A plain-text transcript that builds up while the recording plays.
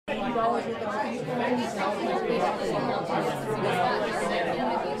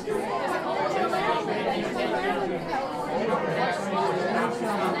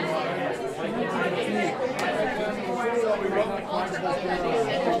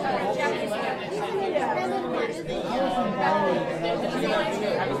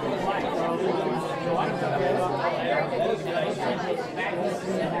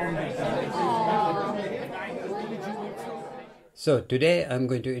So today I'm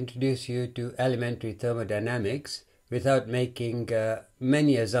going to introduce you to elementary thermodynamics without making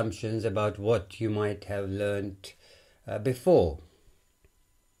many assumptions about what you might have learned before.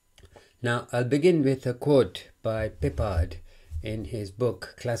 Now I'll begin with a quote by Pippard in his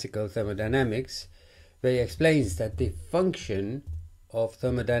book Classical Thermodynamics, where he explains that the function of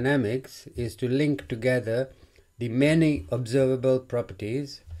thermodynamics is to link together the many observable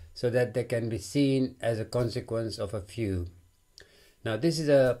properties so that they can be seen as a consequence of a few. Now this is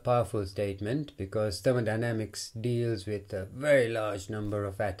a powerful statement because thermodynamics deals with a very large number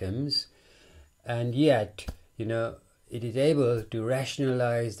of atoms, and yet, it is able to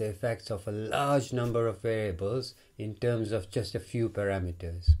rationalize the effects of a large number of variables in terms of just a few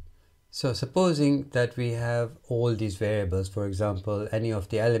parameters. So supposing that we have all these variables, for example, any of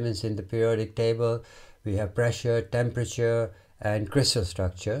the elements in the periodic table, we have pressure, temperature, and crystal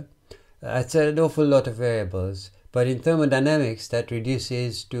structure. That's an awful lot of variables. But in thermodynamics, that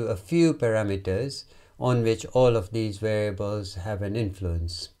reduces to a few parameters on which all of these variables have an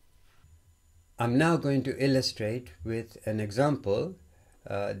influence. I'm now going to illustrate with an example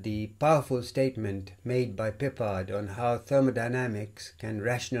the powerful statement made by Pippard on how thermodynamics can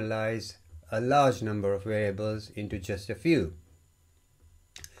rationalize a large number of variables into just a few.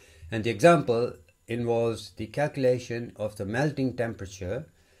 And the example involves the calculation of the melting temperature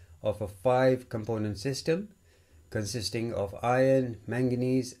of a 5-component system consisting of iron,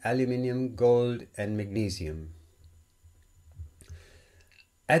 manganese, aluminium, gold, and magnesium.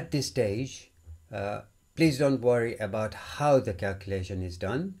 At this stage, please don't worry about how the calculation is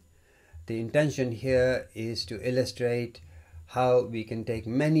done. The intention here is to illustrate how we can take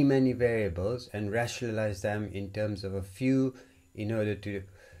many variables and rationalize them in terms of a few in order to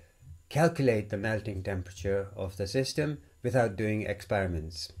calculate the melting temperature of the system without doing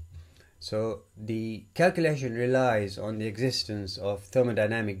experiments. So the calculation relies on the existence of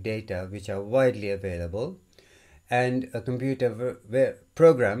thermodynamic data which are widely available and a computer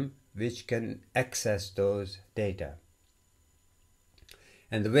program which can access those data.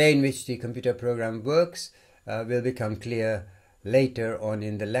 And the way in which the computer program works will become clear later on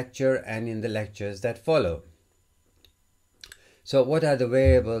in the lecture and in the lectures that follow. So what are the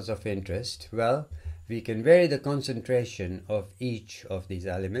variables of interest? Well, we can vary the concentration of each of these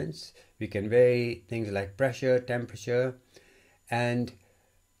elements. We can vary things like pressure, temperature, and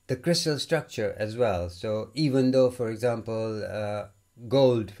the crystal structure as well. So even though, for example,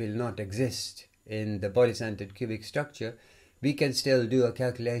 gold will not exist in the body-centered cubic structure, we can still do a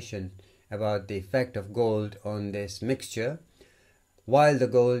calculation about the effect of gold on this mixture while the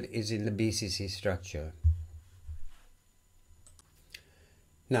gold is in the BCC structure.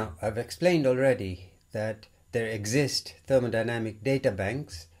 Now, I've explained already that there exist thermodynamic data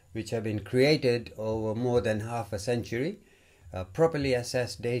banks which have been created over more than half a century, properly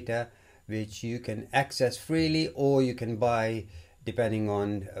assessed data which you can access freely or you can buy depending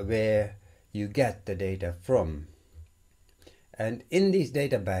on where you get the data from. And in these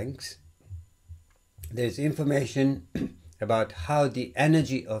data banks, there's information about how the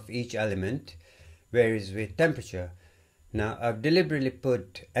energy of each element varies with temperature. Now, I've deliberately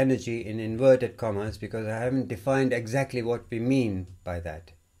put energy in inverted commas because I haven't defined exactly what we mean by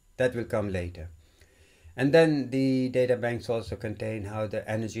that. That will come later. And then the data banks also contain how the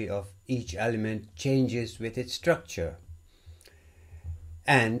energy of each element changes with its structure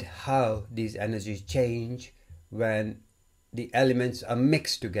and how these energies change when the elements are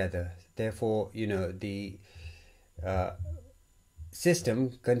mixed together. Therefore, the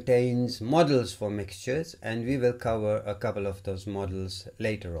system contains models for mixtures, and we will cover a couple of those models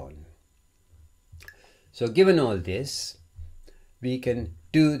later on. So given all this, we can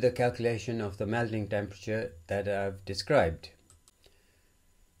do the calculation of the melting temperature that I've described.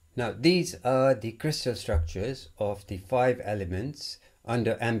 Now these are the crystal structures of the 5 elements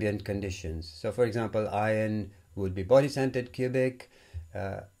under ambient conditions. So for example, iron would be body-centered cubic,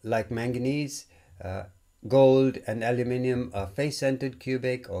 like manganese. Gold and aluminium are face-centered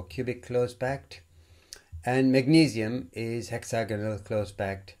cubic or cubic close-packed, and magnesium is hexagonal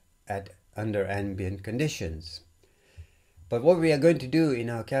close-packed under ambient conditions. But what we are going to do in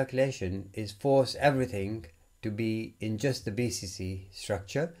our calculation is force everything to be in just the BCC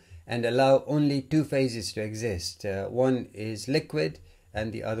structure and allow only two phases to exist. One is liquid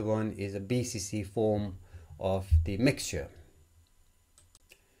and the other one is a BCC form of the mixture.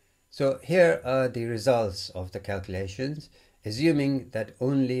 So here are the results of the calculations, assuming that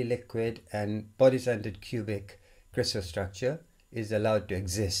only liquid and body-centered cubic crystal structure is allowed to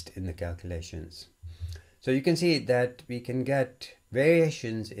exist in the calculations. So you can see that we can get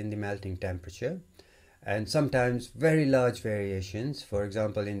variations in the melting temperature, and sometimes very large variations, for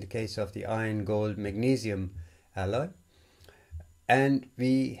example in the case of the iron gold magnesium alloy. And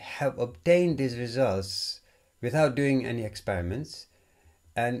we have obtained these results without doing any experiments,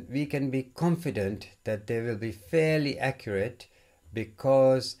 and we can be confident that they will be fairly accurate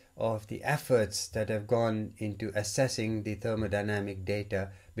because of the efforts that have gone into assessing the thermodynamic data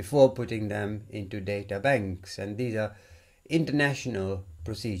before putting them into data banks, and these are international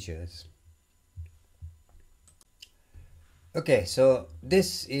procedures. Okay, so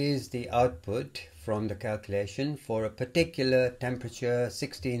this is the output from the calculation for a particular temperature,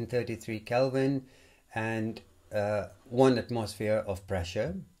 1633 Kelvin, and 1 atmosphere of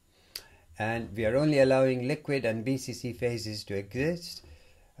pressure. And we are only allowing liquid and BCC phases to exist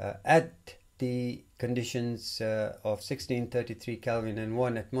at the conditions of 1633 Kelvin and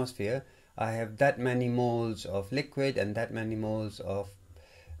 1 atmosphere. I have that many moles of liquid and that many moles of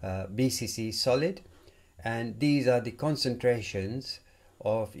BCC solid, and these are the concentrations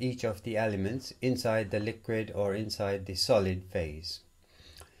of each of the elements inside the liquid or inside the solid phase.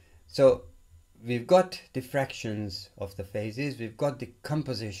 So we've got the fractions of the phases, we've got the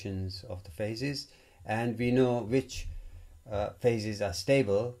compositions of the phases, and we know which phases are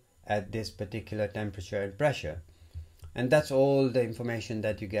stable at this particular temperature and pressure. And that's all the information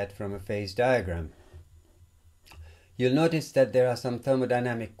that you get from a phase diagram. You'll notice that there are some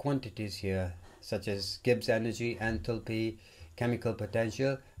thermodynamic quantities here, such as Gibbs energy, enthalpy, chemical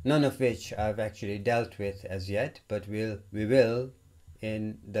potential, none of which I've actually dealt with as yet, but we will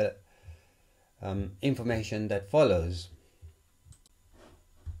in the information that follows.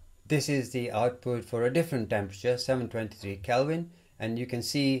 This is the output for a different temperature, 723 Kelvin, and you can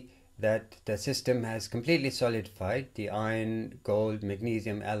see that the system has completely solidified. The iron, gold,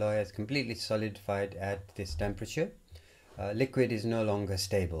 magnesium alloy has completely solidified at this temperature. Liquid is no longer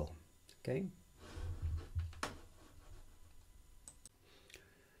stable. Okay.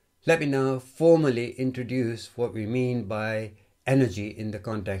 Let me now formally introduce what we mean by energy in the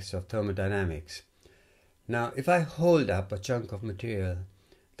context of thermodynamics. Now, if I hold up a chunk of material,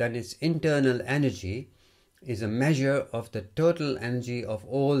 then its internal energy is a measure of the total energy of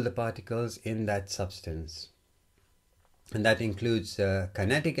all the particles in that substance. And that includes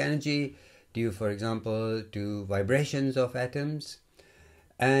kinetic energy due, for example, to vibrations of atoms,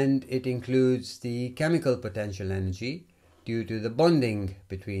 and it includes the chemical potential energy due to the bonding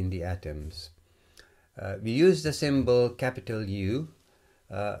between the atoms. We use the symbol capital U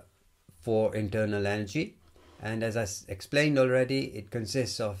for internal energy, and as I explained already, it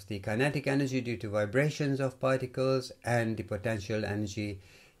consists of the kinetic energy due to vibrations of particles and the potential energy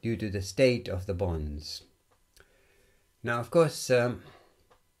due to the state of the bonds. Now, of course,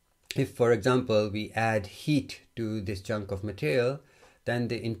 if, for example, we add heat to this chunk of material, then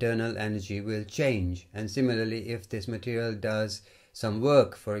the internal energy will change. And similarly, if this material does some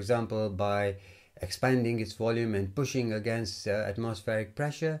work, for example, by expanding its volume and pushing against atmospheric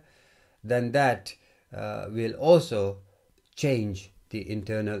pressure, then that will also change the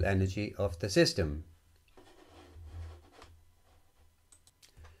internal energy of the system.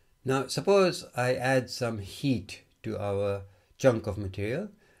 Now, suppose I add some heat to our chunk of material,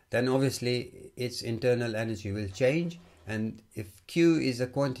 then obviously its internal energy will change, and if Q is a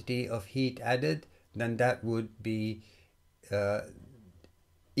quantity of heat added, then that would be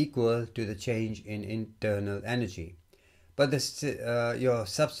equal to the change in internal energy. But this, your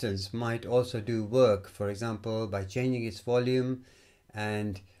substance might also do work, for example, by changing its volume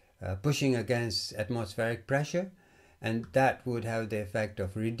and pushing against atmospheric pressure, and that would have the effect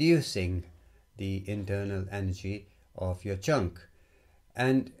of reducing the internal energy of your chunk.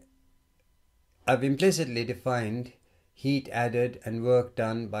 And I've implicitly defined heat added and work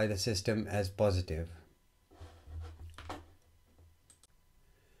done by the system as positive.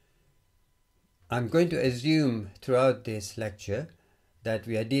 I'm going to assume throughout this lecture that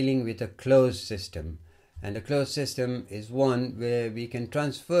we are dealing with a closed system, and a closed system is one where we can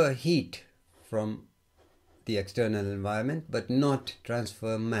transfer heat from the external environment but not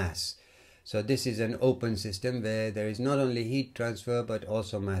transfer mass. So this is an open system where there is not only heat transfer but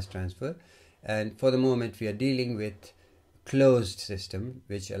also mass transfer, and for the moment we are dealing with closed system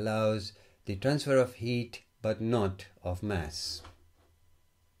which allows the transfer of heat but not of mass.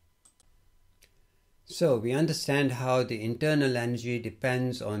 So we understand how the internal energy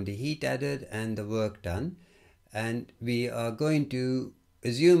depends on the heat added and the work done, and we are going to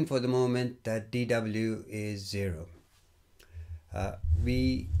assume for the moment that dW is 0.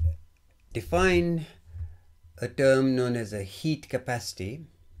 We define a term known as a heat capacity,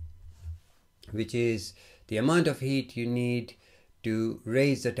 which is the amount of heat you need to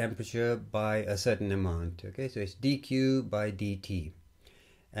raise the temperature by a certain amount. Okay, so it's dQ by dt.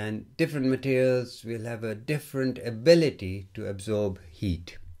 And different materials will have a different ability to absorb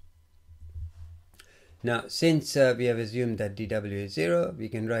heat. Now, since we have assumed that dW is 0, we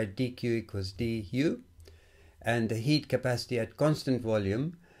can write dQ equals du, and the heat capacity at constant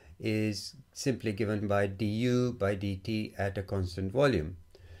volume is simply given by du by dt at a constant volume.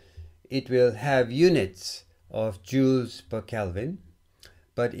 It will have units of joules per Kelvin,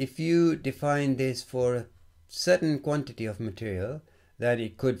 but if you define this for a certain quantity of material, that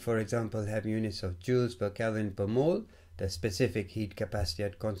it could, for example, have units of joules per Kelvin per mole, the specific heat capacity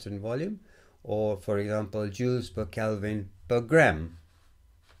at constant volume, or for example, joules per Kelvin per gram.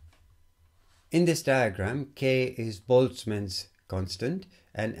 In this diagram, K is Boltzmann's constant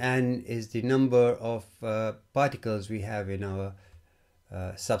and N is the number of particles we have in our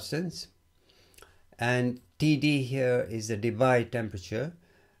substance, and Td here is the Debye temperature,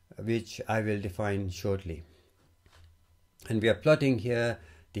 which I will define shortly. And we are plotting here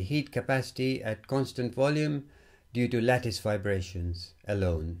the heat capacity at constant volume due to lattice vibrations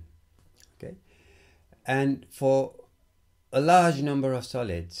alone. Okay, and for a large number of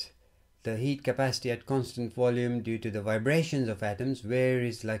solids, the heat capacity at constant volume due to the vibrations of atoms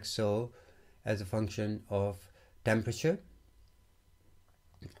varies like so as a function of temperature.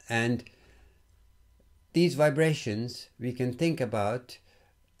 And these vibrations we can think about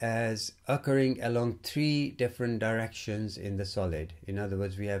as occurring along 3 different directions in the solid. In other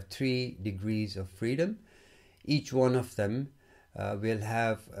words, we have 3 degrees of freedom. Each one of them will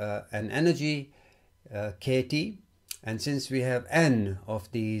have an energy kT, and since we have n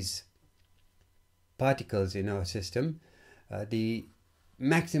of these particles in our system, the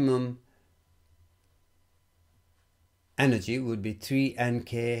maximum energy would be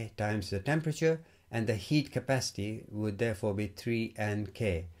 3nk times the temperature, and the heat capacity would therefore be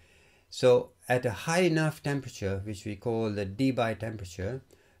 3nk. So at a high enough temperature, which we call the Debye temperature,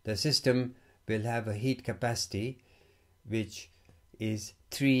 the system will have a heat capacity which is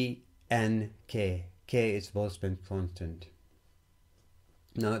 3nk. K is Boltzmann's constant.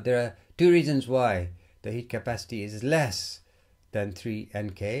 Now there are 2 reasons why the heat capacity is less than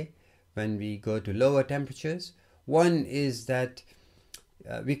 3nk when we go to lower temperatures. One is that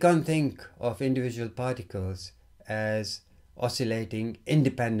we can't think of individual particles as oscillating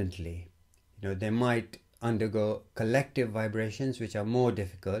independently. They might undergo collective vibrations which are more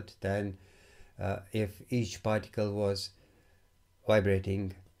difficult than if each particle was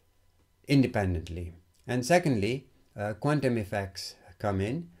vibrating independently. And secondly, quantum effects come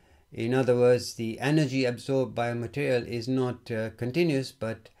in. In other words, the energy absorbed by a material is not continuous,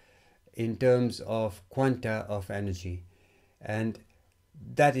 but in terms of quanta of energy. And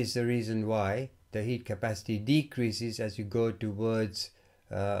that is the reason why the heat capacity decreases as you go towards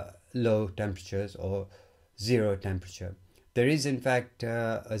low temperatures or 0 temperature. There is in fact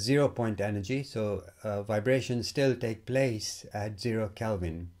a 0-point energy, so vibrations still take place at 0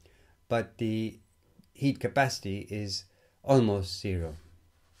 Kelvin, but the heat capacity is almost 0.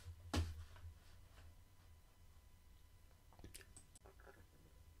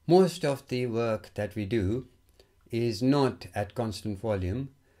 Most of the work that we do is not at constant volume,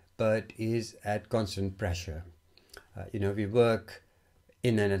 but is at constant pressure. We work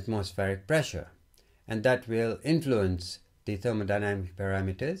in an atmospheric pressure, and that will influence the thermodynamic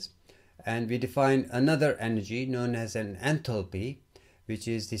parameters. And we define another energy known as an enthalpy, which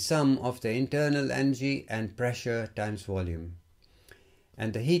is the sum of the internal energy and pressure times volume.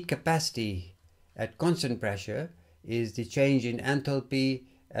 And the heat capacity at constant pressure is the change in enthalpy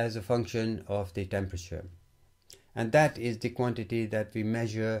as a function of the temperature. And that is the quantity that we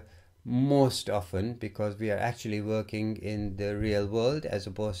measure most often, because we are actually working in the real world as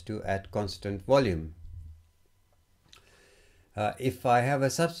opposed to at constant volume. If I have a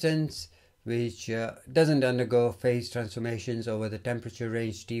substance which doesn't undergo phase transformations over the temperature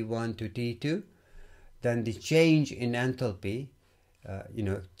range T1 to T2, then the change in enthalpy,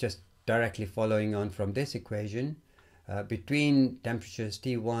 just directly following on from this equation, between temperatures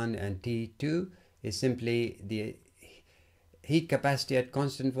T1 and T2 is simply the heat capacity at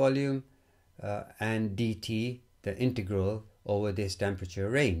constant volume and dt, the integral over this temperature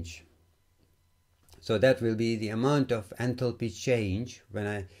range. So that will be the amount of enthalpy change when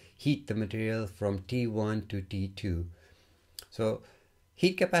I heat the material from T1 to T2. So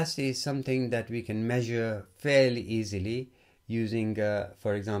heat capacity is something that we can measure fairly easily using,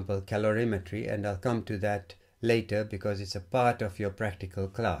 for example, calorimetry, and I'll come to that later because it's a part of your practical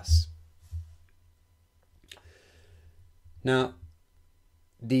class. Now,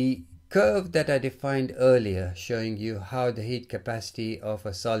 the curve that I defined earlier showing you how the heat capacity of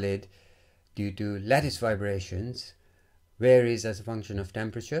a solid due to lattice vibrations varies as a function of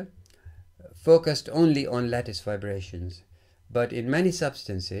temperature focused only on lattice vibrations. But in many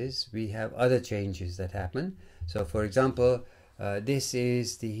substances, we have other changes that happen. So, for example, this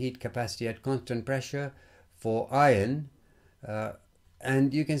is the heat capacity at constant pressure for iron,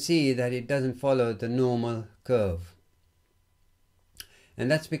 and you can see that it doesn't follow the normal curve. And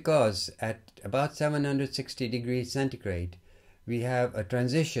that's because at about 760 degrees centigrade, we have a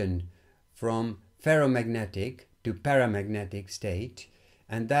transition from ferromagnetic to paramagnetic state,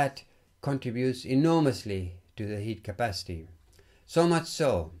 and that contributes enormously to the heat capacity. So much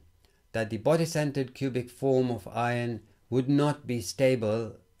so that the body-centered cubic form of iron would not be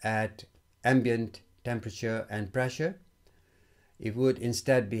stable at ambient temperature and pressure. It would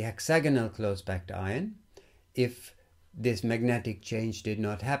instead be hexagonal close-packed iron if this magnetic change did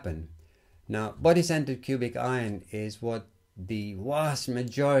not happen. Now, body-centered cubic iron is what the vast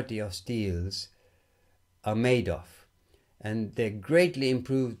majority of steels are made of, and they greatly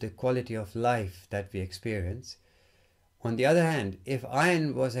improve the quality of life that we experience. On the other hand, if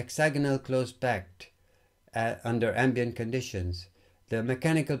iron was hexagonal close-packed under ambient conditions, the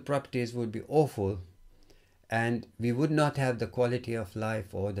mechanical properties would be awful, and we would not have the quality of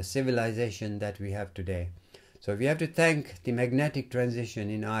life or the civilization that we have today. So we have to thank the magnetic transition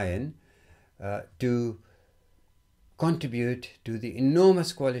in iron to contribute to the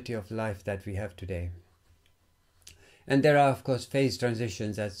enormous quality of life that we have today. And there are, of course, phase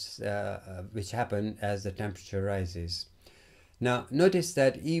transitions which happen as the temperature rises. Now, notice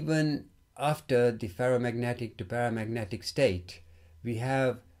that even after the ferromagnetic to paramagnetic state, we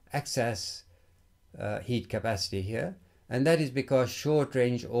have excess heat capacity here, and that is because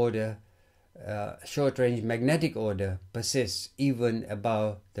short-range magnetic order persists even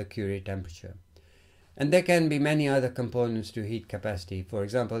above the Curie temperature. And there can be many other components to heat capacity. For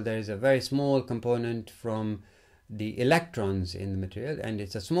example, there is a very small component from the electrons in the material, and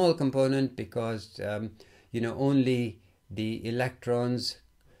it's a small component because only the electrons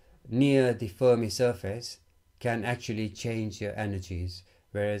near the Fermi surface can actually change their energies,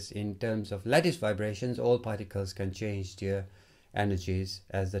 whereas in terms of lattice vibrations, all particles can change their energies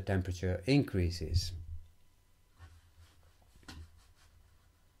as the temperature increases.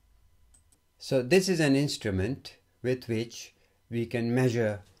 So this is an instrument with which we can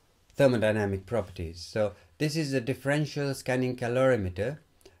measure thermodynamic properties. So this is a differential scanning calorimeter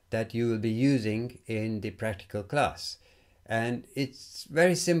that you will be using in the practical class. And it's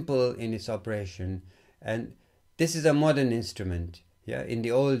very simple in its operation. And this is a modern instrument. Yeah, in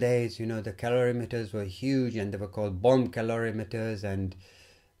the old days, the calorimeters were huge and they were called bomb calorimeters and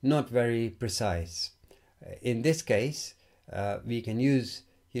not very precise. In this case, we can use,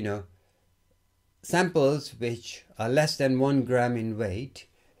 samples which are less than 1 gram in weight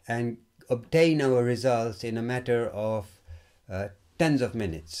and obtain our results in a matter of tens of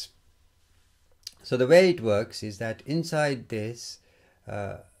minutes. So the way it works is that inside this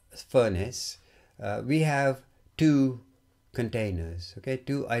furnace, we have two containers,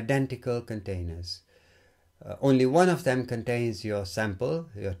 two identical containers. Only one of them contains your sample,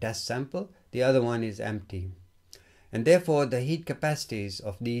 your test sample, the other one is empty. And therefore the heat capacities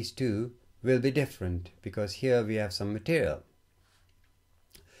of these two will be different because here we have some material.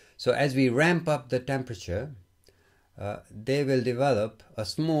 So as we ramp up the temperature, they will develop a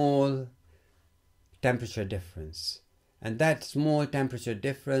small temperature difference, and that small temperature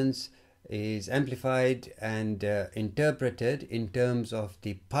difference is amplified and interpreted in terms of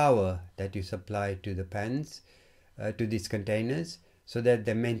the power that you supply to the pans, to these containers, so that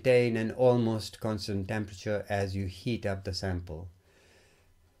they maintain an almost constant temperature as you heat up the sample.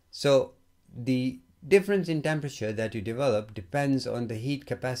 So the difference in temperature that you develop depends on the heat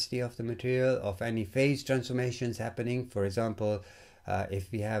capacity of the material, of any phase transformations happening. For example,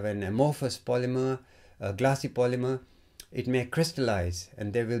 if we have an amorphous polymer, a glassy polymer, it may crystallize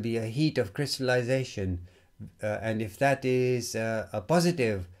and there will be a heat of crystallization, and if that is a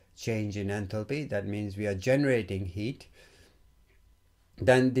positive change in enthalpy, that means we are generating heat,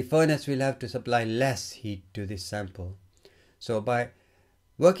 then the furnace will have to supply less heat to this sample. So by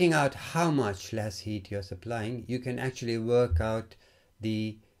working out how much less heat you're supplying, you can actually work out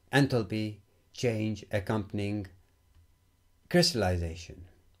the enthalpy change accompanying crystallization.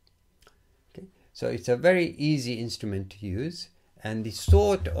 Okay. So it's a very easy instrument to use, and the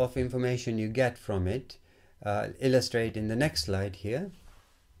sort of information you get from it illustrate in the next slide here,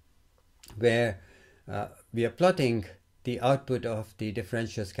 where we are plotting the output of the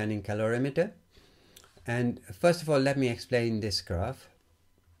differential scanning calorimeter. And first of all, let me explain this graph,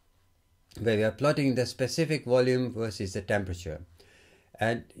 where we are plotting the specific volume versus the temperature.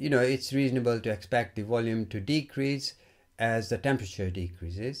 And it's reasonable to expect the volume to decrease as the temperature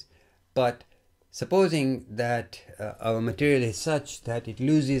decreases, but supposing that our material is such that it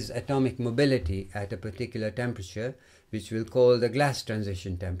loses atomic mobility at a particular temperature, which we'll call the glass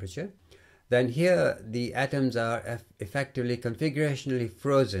transition temperature, then here the atoms are effectively configurationally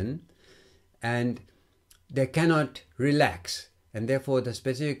frozen and they cannot relax, and therefore the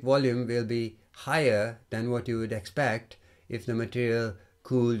specific volume will be higher than what you would expect if the material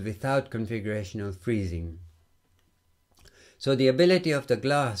cooled without configurational freezing. So the ability of the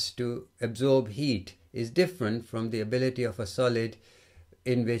glass to absorb heat is different from the ability of a solid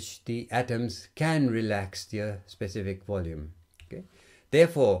in which the atoms can relax their specific volume. Okay?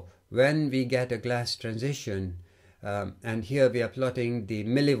 Therefore, when we get a glass transition, and here we are plotting the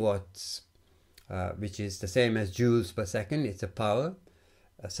milliwatts, which is the same as joules per second, it's a power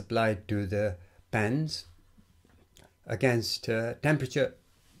supplied to the pans, against temperature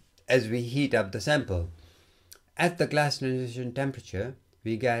as we heat up the sample. At the glass transition temperature,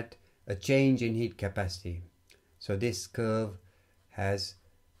 we get a change in heat capacity. So this curve has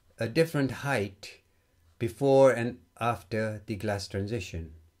a different height before and after the glass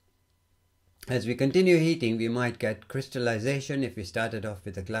transition. As we continue heating, we might get crystallization if we started off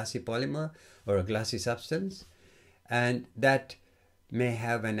with a glassy polymer or a glassy substance, and that may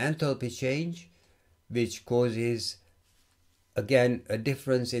have an enthalpy change which causes again a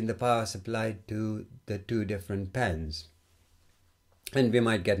difference in the power supplied to the two different pans, and we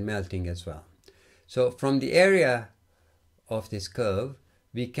might get melting as well. So from the area of this curve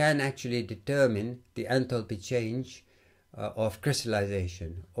we can actually determine the enthalpy change of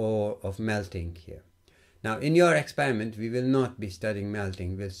crystallization or of melting here. Now in your experiment we will not be studying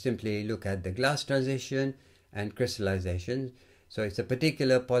melting, we'll simply look at the glass transition and crystallization. So it's a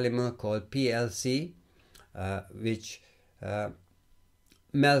particular polymer called PLC which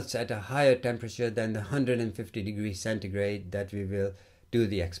melts at a higher temperature than the 150 degrees centigrade that we will do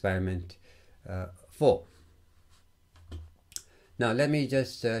the experiment for. Now let me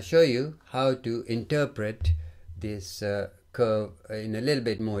just show you how to interpret this curve in a little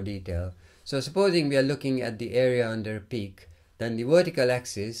bit more detail. So supposing we are looking at the area under a peak, then the vertical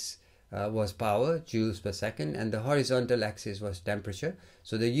axis was power, joules per second, and the horizontal axis was temperature.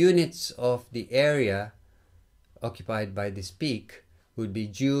 So the units of the area occupied by this peak would be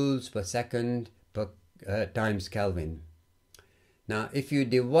joules per second per times Kelvin. Now if you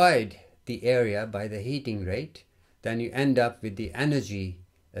divide the area by the heating rate, then you end up with the energy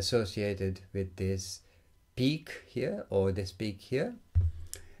associated with this peak here or this peak here.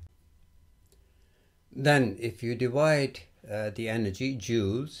 Then if you divide the energy,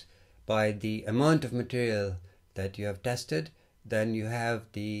 joules, by the amount of material that you have tested, then you have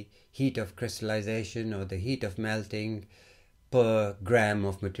the heat of crystallization or the heat of melting per gram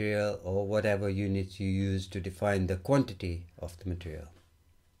of material, or whatever units you use to define the quantity of the material.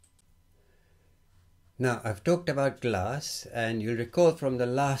 Now I've talked about glass, and you'll recall from the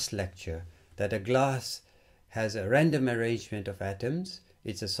last lecture that a glass has a random arrangement of atoms.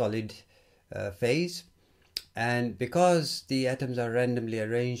 It's a solid phase, and because the atoms are randomly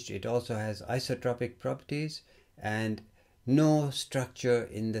arranged, it also has isotropic properties and no structure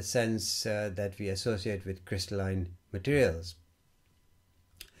in the sense that we associate with crystalline materials.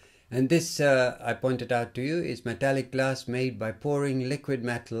 And this, I pointed out to you, is metallic glass made by pouring liquid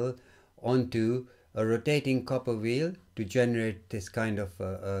metal onto a rotating copper wheel to generate this kind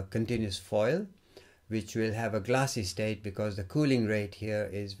of continuous foil, which will have a glassy state because the cooling rate here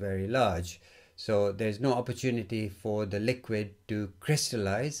is very large. So there's no opportunity for the liquid to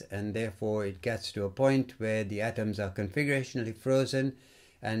crystallize, and therefore it gets to a point where the atoms are configurationally frozen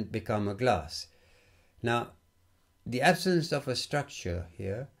and become a glass. Now the absence of a structure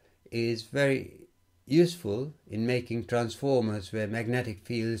here is very useful in making transformers where magnetic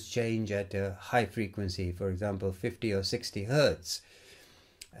fields change at a high frequency, for example 50 or 60 hertz.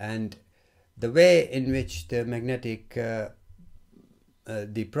 And the way in which the magnetic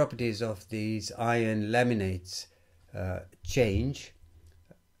the properties of these iron laminates change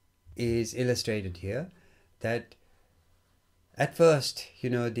is illustrated here. That at first, the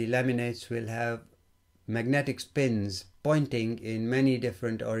laminates will have magnetic spins pointing in many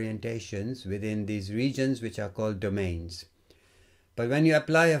different orientations within these regions, which are called domains. But when you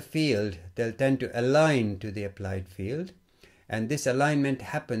apply a field, they'll tend to align to the applied field, and this alignment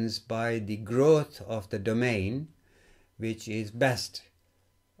happens by the growth of the domain, which is best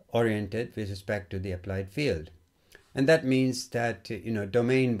oriented with respect to the applied field. And that means that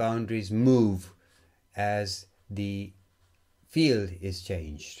domain boundaries move as the field is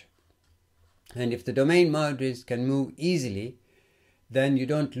changed. And if the domain boundaries can move easily, then you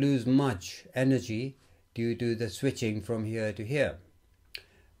don't lose much energy due to the switching from here to here.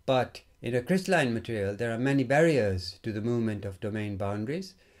 But in a crystalline material, there are many barriers to the movement of domain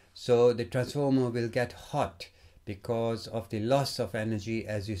boundaries, so the transformer will get hot because of the loss of energy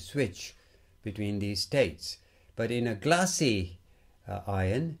as you switch between these states. But in a glassy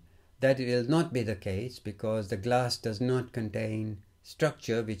ion, that will not be the case, because the glass does not contain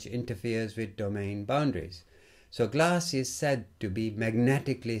structure which interferes with domain boundaries. So glass is said to be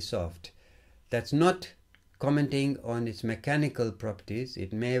magnetically soft. That's not commenting on its mechanical properties.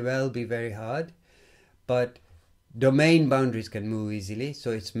 It may well be very hard, but domain boundaries can move easily,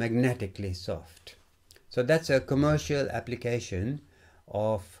 so it's magnetically soft. So that's a commercial application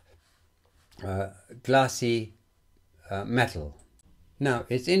of glassy metal. Now,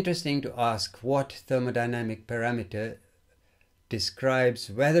 it's interesting to ask what thermodynamic parameter describes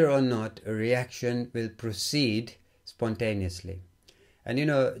whether or not a reaction will proceed spontaneously.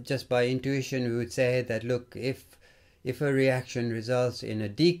 And just by intuition, we would say that, look, if a reaction results in a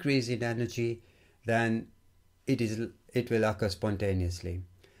decrease in energy, then it will occur spontaneously.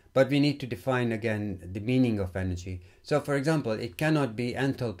 But we need to define again the meaning of energy. So, for example, it cannot be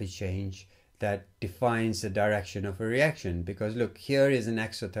enthalpy change that defines the direction of a reaction, because look, here is an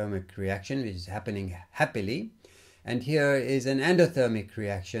exothermic reaction which is happening happily, and here is an endothermic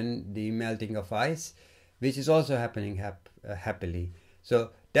reaction, the melting of ice, which is also happening happily. So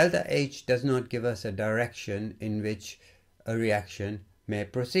delta H does not give us a direction in which a reaction may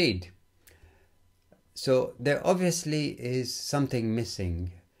proceed. So there obviously is something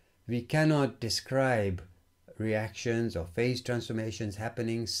missing. We cannot describe reactions or phase transformations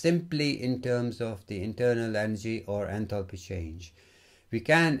happening simply in terms of the internal energy or enthalpy change. We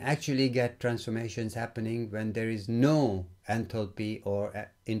can actually get transformations happening when there is no enthalpy or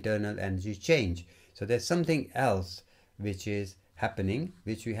internal energy change. So there's something else which is happening,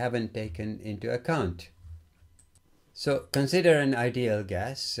 which we haven't taken into account. So consider an ideal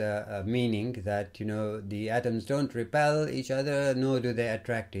gas, meaning that the atoms don't repel each other, nor do they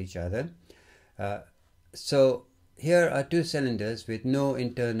attract each other. So here are two cylinders with no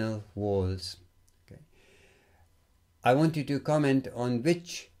internal walls. Okay. I want you to comment on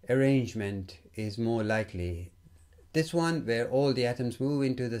which arrangement is more likely. This one, where all the atoms move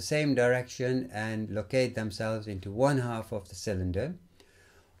into the same direction and locate themselves into one half of the cylinder,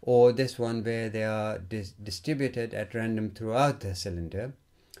 or this one where they are distributed at random throughout the cylinder.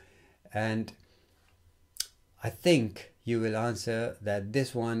 And I think you will answer that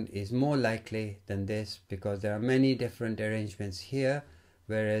this one is more likely than this, because there are many different arrangements here,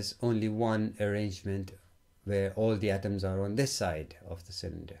 whereas only one arrangement where all the atoms are on this side of the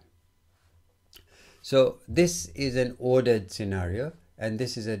cylinder. So this is an ordered scenario, and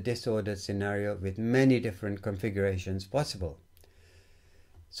this is a disordered scenario with many different configurations possible.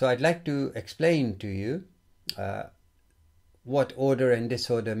 So I'd like to explain to you what order and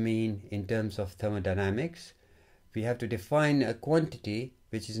disorder mean in terms of thermodynamics. We have to define a quantity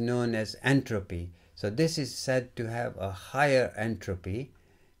which is known as entropy. So this is said to have a higher entropy,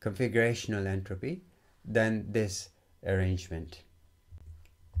 configurational entropy, than this arrangement.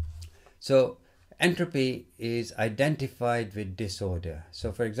 So entropy is identified with disorder.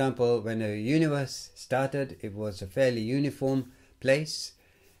 So for example, when a universe started, it was a fairly uniform place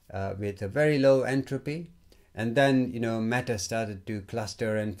with a very low entropy, and then matter started to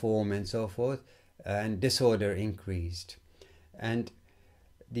cluster and form and so forth, and disorder increased. And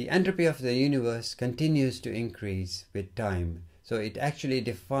the entropy of the universe continues to increase with time. So it actually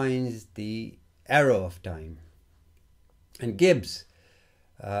defines the arrow of time. And Gibbs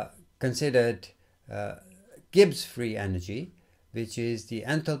considered Gibbs free energy, which is the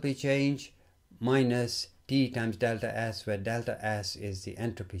enthalpy change minus T times delta S, where delta S is the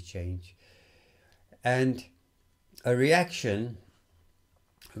entropy change. And a reaction,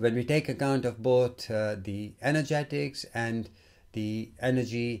 when we take account of both the energetics and the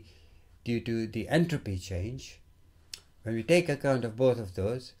energy due to the entropy change, when we take account of both of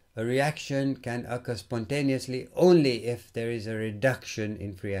those, a reaction can occur spontaneously only if there is a reduction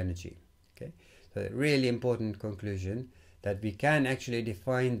in free energy. Okay? So a really important conclusion, that we can actually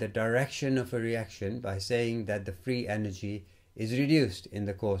define the direction of a reaction by saying that the free energy is reduced in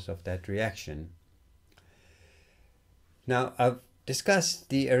the course of that reaction. Now, I've discussed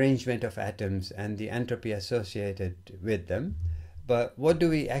the arrangement of atoms and the entropy associated with them, but what do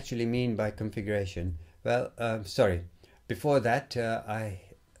we actually mean by configuration? Well, before that,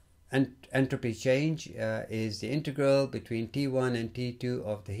 entropy change is the integral between T1 and T2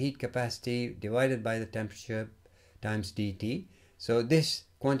 of the heat capacity divided by the temperature times dt. So this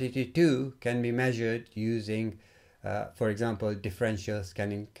quantity 2 can be measured using, for example, differential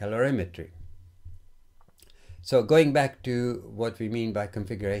scanning calorimetry. So going back to what we mean by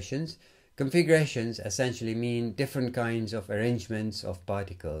configurations, configurations essentially mean different kinds of arrangements of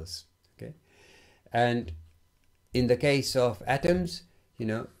particles. Okay, and in the case of atoms,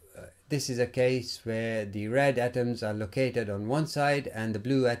 this is a case where the red atoms are located on one side and the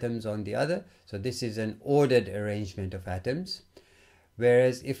blue atoms on the other. So this is an ordered arrangement of atoms.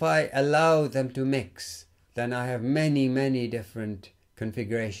 Whereas if I allow them to mix, then I have many different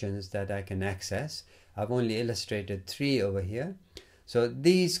configurations that I can access. I've only illustrated 3 over here. So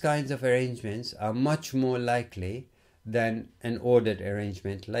these kinds of arrangements are much more likely than an ordered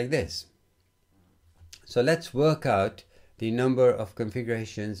arrangement like this. So let's work out the number of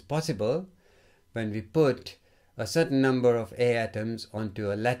configurations possible when we put a certain number of A atoms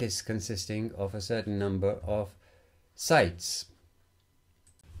onto a lattice consisting of a certain number of sites.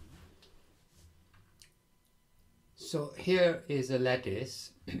 So here is a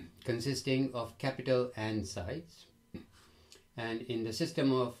lattice consisting of capital N sites, and in the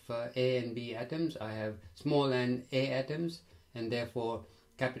system of A and B atoms I have small n A atoms and therefore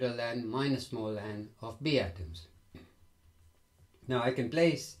capital N minus small n of B atoms. Now I can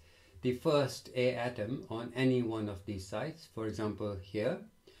place the first A atom on any one of these sites, for example here.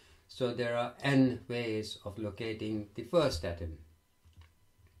 So there are n ways of locating the first atom.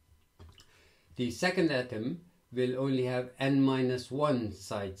 The second atom will only have n minus 1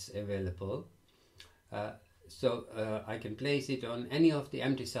 sites available. So I can place it on any of the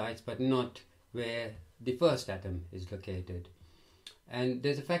empty sites but not where the first atom is located. And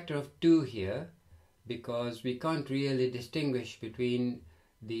there's a factor of 2 here, because we can't really distinguish between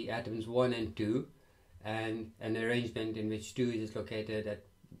the atoms 1 and 2 and an arrangement in which 2 is located at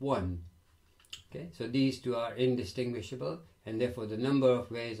 1. Okay, so these two are indistinguishable, and therefore the number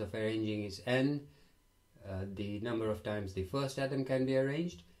of ways of arranging is n, the number of times the first atom can be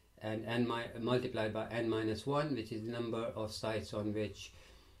arranged, and n multiplied by n minus 1, which is the number of sites on which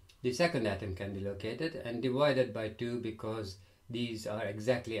the second atom can be located, and divided by 2 because these are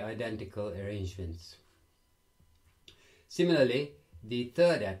exactly identical arrangements. Similarly, the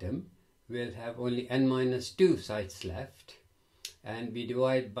third atom will have only n minus 2 sites left, and we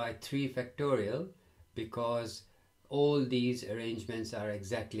divide by 3 factorial because all these arrangements are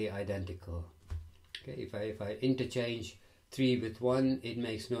exactly identical. Okay, if I interchange 3 with 1, it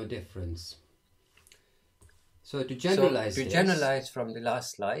makes no difference. So to generalize from the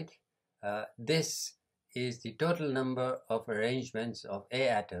last slide, this is the total number of arrangements of A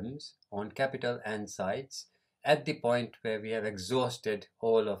atoms on capital N sites at the point where we have exhausted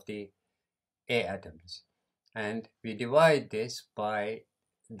all of the A atoms. And we divide this by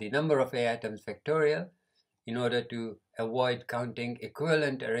the number of A atoms factorial in order to avoid counting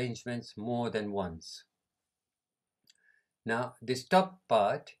equivalent arrangements more than once. Now, this top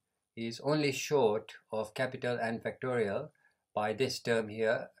part is only short of capital N factorial by this term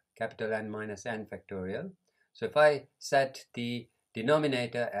here, capital N minus n factorial. So if I set the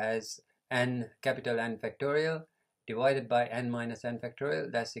denominator as n capital N factorial divided by n minus n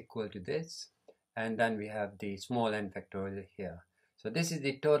factorial, that's equal to this, and then we have the small n factorial here. So this is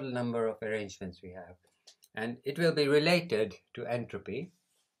the total number of arrangements we have, and it will be related to entropy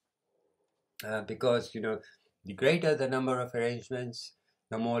because the greater the number of arrangements,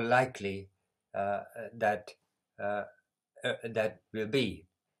 the more likely that will be,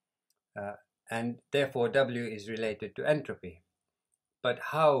 and therefore W is related to entropy. But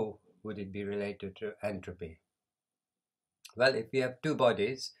how would it be related to entropy? Well, if we have 2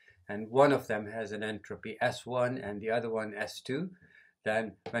 bodies and one of them has an entropy S1 and the other one S2,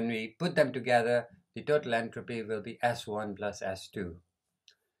 then when we put them together, the total entropy will be S1 plus S2.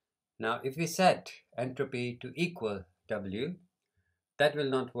 Now, if we set entropy to equal W, that will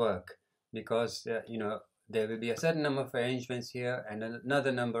not work because, there will be a certain number of arrangements here and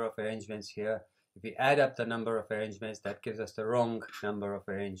another number of arrangements here. If we add up the number of arrangements, that gives us the wrong number of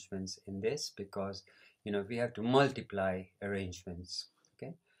arrangements in this because, we have to multiply arrangements.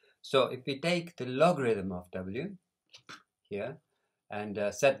 Okay, so if we take the logarithm of W here, and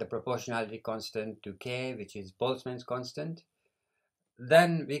set the proportionality constant to K, which is Boltzmann's constant,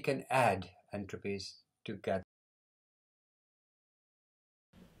 then we can add entropies together.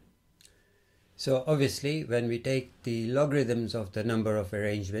 So obviously, when we take the logarithms of the number of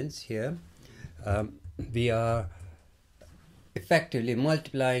arrangements here, we are effectively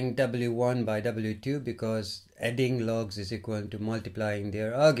multiplying W1 by W2 because adding logs is equal to multiplying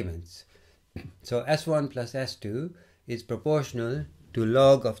their arguments. So S1 plus S2 is proportional to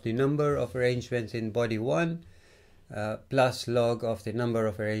log of the number of arrangements in body 1 plus log of the number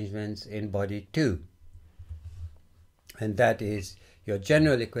of arrangements in body 2. And that is your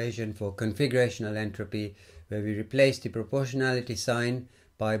general equation for configurational entropy, where we replace the proportionality sign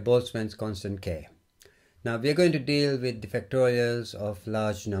by Boltzmann's constant K. Now we are going to deal with the factorials of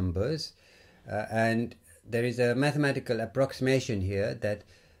large numbers, and there is a mathematical approximation here that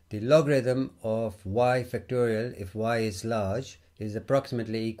the logarithm of y factorial, if y is large, is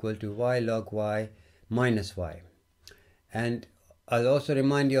approximately equal to y log y minus y. And I'll also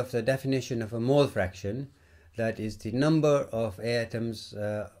remind you of the definition of a mole fraction, that is the number of A atoms,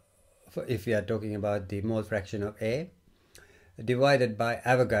 if we are talking about the mole fraction of A, divided by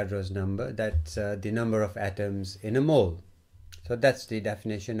Avogadro's number, that's the number of atoms in a mole. So that's the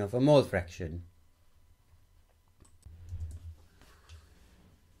definition of a mole fraction.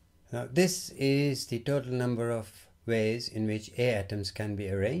 Now this is the total number of ways in which A atoms can be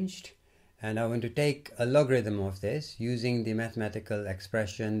arranged, and I want to take a logarithm of this using the mathematical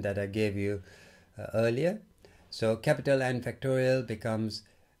expression that I gave you earlier. So capital N factorial becomes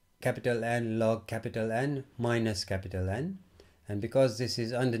capital N log capital N minus capital N. And because this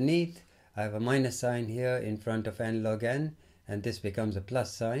is underneath, I have a minus sign here in front of n log n, and this becomes a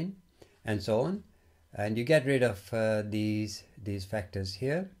plus sign, and so on. And you get rid of these factors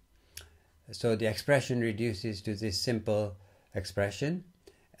here. So the expression reduces to this simple expression.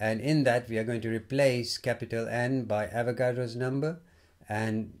 And in that, we are going to replace capital N by Avogadro's number,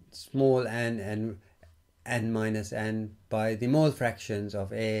 and small n and n minus n by the mole fractions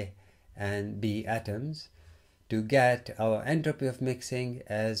of A and B atoms, to get our entropy of mixing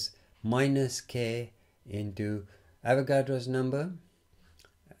as minus K into Avogadro's number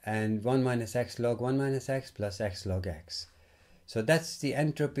and 1 minus x log 1 minus x plus x log x. So that's the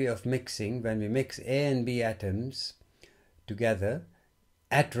entropy of mixing when we mix A and B atoms together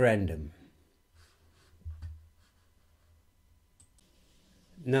at random.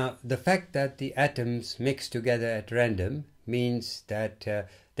 Now, the fact that the atoms mix together at random means that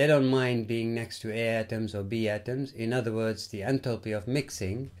they don't mind being next to A atoms or B atoms. In other words, the enthalpy of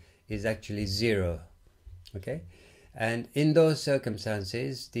mixing is actually 0. Okay? And in those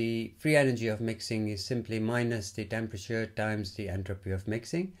circumstances, the free energy of mixing is simply minus the temperature times the entropy of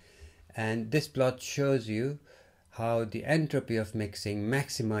mixing. And this plot shows you how the entropy of mixing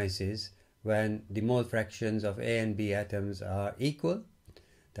maximizes when the mole fractions of A and B atoms are equal.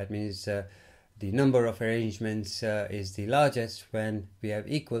 That means the number of arrangements is the largest when we have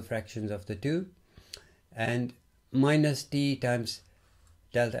equal fractions of the two. And minus T times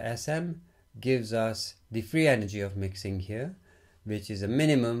delta Sm gives us the free energy of mixing here, which is a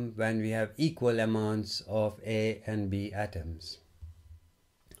minimum when we have equal amounts of A and B atoms.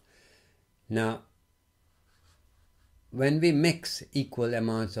 Now, when we mix equal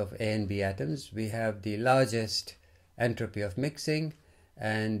amounts of A and B atoms, we have the largest entropy of mixing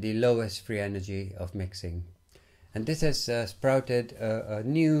and the lowest free energy of mixing. And this has sprouted a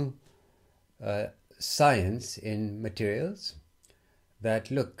new science in materials,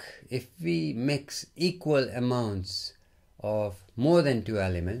 that look, if we mix equal amounts of more than two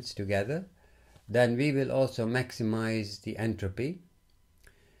elements together, then we will also maximize the entropy,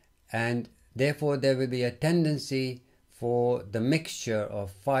 and therefore there will be a tendency for the mixture of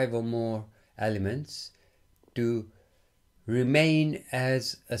 5 or more elements to remain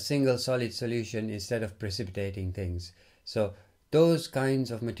as a single solid solution instead of precipitating things. So those kinds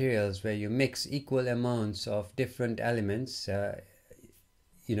of materials where you mix equal amounts of different elements,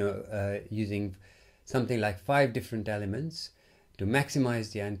 using something like 5 different elements to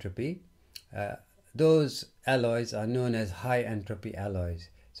maximize the entropy, those alloys are known as high entropy alloys.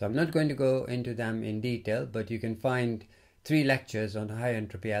 So I'm not going to go into them in detail, but you can find 3 lectures on high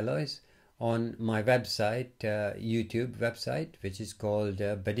entropy alloys on my website, YouTube website, which is called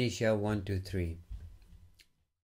Badisha 123.